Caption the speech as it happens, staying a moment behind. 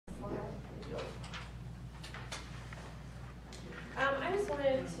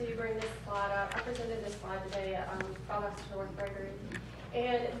wanted to bring this slide up. I presented this slide today at Valdosta-Lowndes,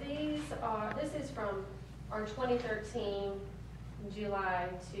 and this is from our 2013 July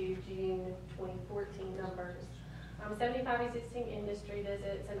to June 2014 numbers. 75 existing industry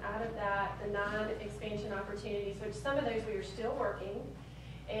visits, and out of that, the 9 expansion opportunities, which some of those we are still working,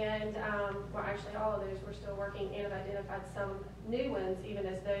 and well, actually all of those we're still working, and have identified some new ones, even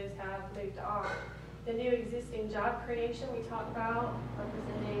as those have moved off. The new existing job creation we talked about,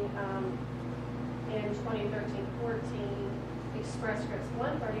 representing in 2013-14, Express Scripts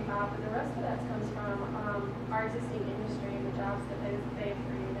 135, but the rest of that comes from our existing industry and the jobs that they've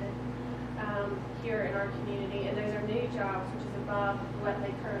created here in our community, and those are new jobs, which is above what they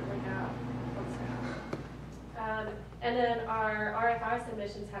currently have on staff. And then our RFI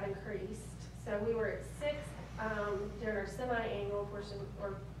submissions have increased. So we were at 6 during our semi-annual portion,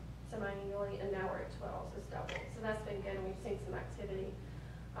 or semi-annually, and now we're at 12, so it's doubled. So that's been good, and we've seen some activity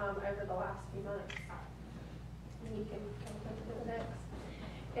over the last few months. And you can come to the next.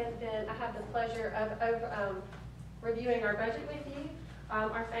 And then I have the pleasure of reviewing our budget with you.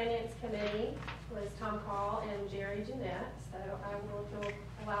 Our finance committee was Tom Call and Jerry Jennett. So I will, if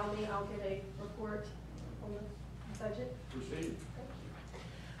you'll allow me, I'll give a report on the budget. Proceed.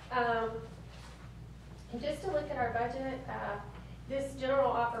 And just to look at our budget, this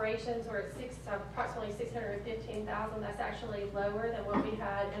general operations were at approximately $615,000. That's actually lower than what we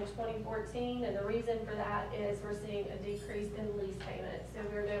had in 2014, and the reason for that is we're seeing a decrease in lease payments. So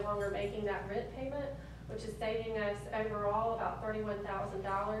we're no longer making that rent payment, which is saving us overall about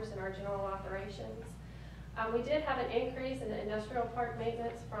 $31,000 in our general operations. We did have an increase in the industrial park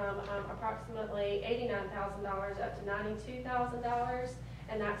maintenance from approximately $89,000 up to $92,000,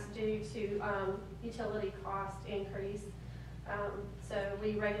 and that's due to utility cost increase. So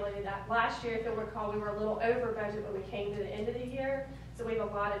we regulated that. Last year, if you'll recall, we were a little over budget when we came to the end of the year, so we've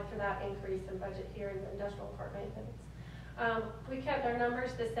allotted for that increase in budget here in the industrial park maintenance. We kept our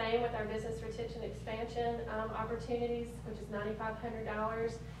numbers the same with our business retention expansion opportunities, which is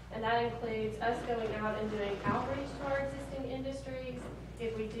 $9,500, and that includes us going out and doing outreach to our existing industries,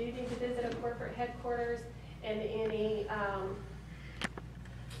 if we do need to visit a corporate headquarters, and any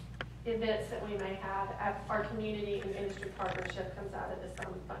events that we may have at our community and industry partnership comes out of this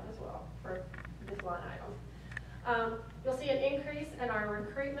fund as well for this line item. You'll see an increase in our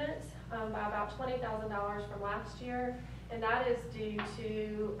recruitment by about $20,000 from last year, and that is due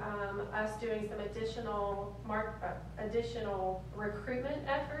to us doing some additional recruitment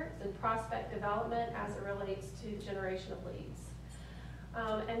efforts and prospect development as it relates to the generation of leads.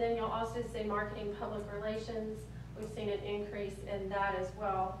 And then you'll also see marketing, public relations. We've seen an increase in that as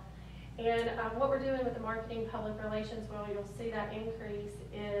well. And what we're doing with the marketing, public relations, well, you'll see that increase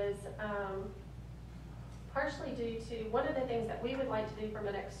is partially due to one of the things that we would like to do from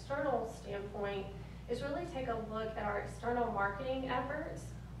an external standpoint is really take a look at our external marketing efforts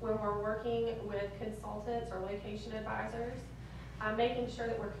when we're working with consultants or location advisors, making sure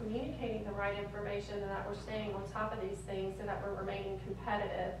that we're communicating the right information and that we're staying on top of these things so that we're remaining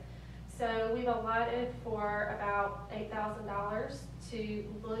competitive. So we've allotted for about $8,000 to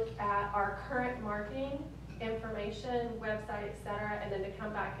look at our current marketing information, website, et cetera, and then to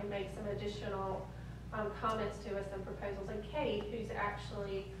come back and make some additional comments to us and proposals. And Kate, who's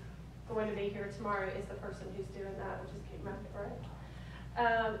actually going to be here tomorrow, is the person who's doing that, which is Kate Murphy,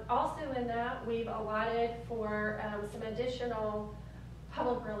 right? Also in that, we've allotted for some additional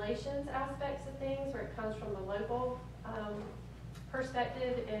public relations aspects of things where it comes from the local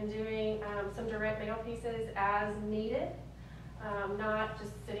perspective and doing some direct mail pieces as needed, not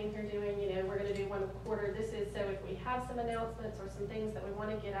just sitting here doing, we're going to do one a quarter. This is so if we have some announcements or some things that we want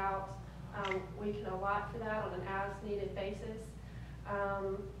to get out, we can allot for that on an as needed basis.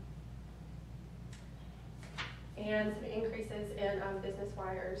 And some increases in business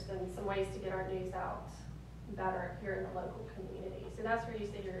wires and some ways to get our news out better here in the local community. So that's where you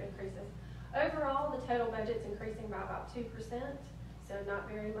see your increases. Overall, the total budget's increasing by about 2%, so not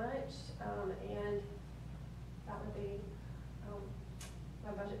very much. And that would be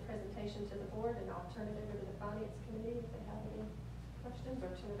my budget presentation to the board, and I'll turn it over to the finance committee if they have any questions, or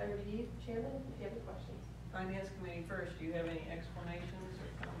turn it over to you, Chairman, if you have any questions. Finance committee first, do you have any explanations or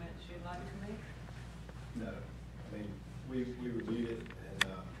comments you'd like to make? No. I mean, we reviewed it,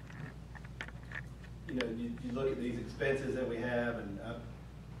 and you look at these expenses that we have, and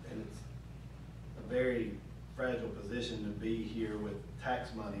it's a very fragile position to be here with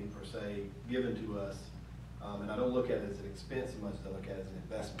tax money per se given to us, and I don't look at it as an expense as much as I look at it as an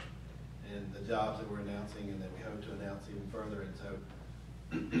investment, and the jobs that we're announcing and that we hope to announce even further, and so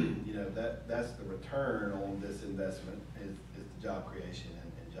that's the return on this investment is the job creation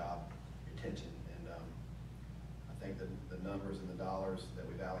and job retention. And I think the numbers and the dollars that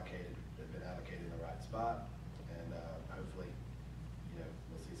we've allocated have been allocated in the right spot, and hopefully,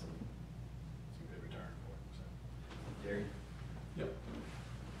 we'll see some good return for it. So, Terri? Yep.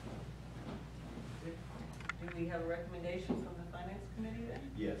 Do we have a recommendation from the finance committee then?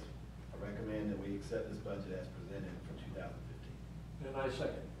 Yes, I recommend that we accept this budget as presented for 2015. And I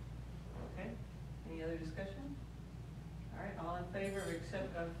second. Okay, any other discussion? All right, all in favor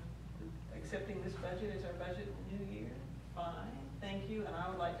of accepting this budget as our budget in the new year? Fine, thank you, and I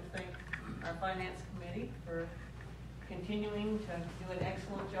would like to thank our finance committee for continuing to do an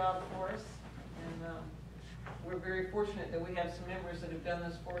excellent job for us. And we're very fortunate that we have some members that have done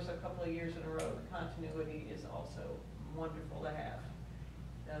this for us a couple of years in a row. The continuity is also wonderful to have.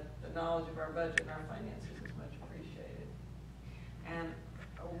 The knowledge of our budget and our finances is much appreciated. And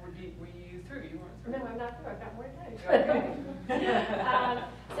were you through? You weren't through? No, I'm not through. I've got more to do. Okay.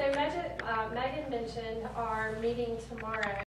 So Meghan mentioned our meeting tomorrow.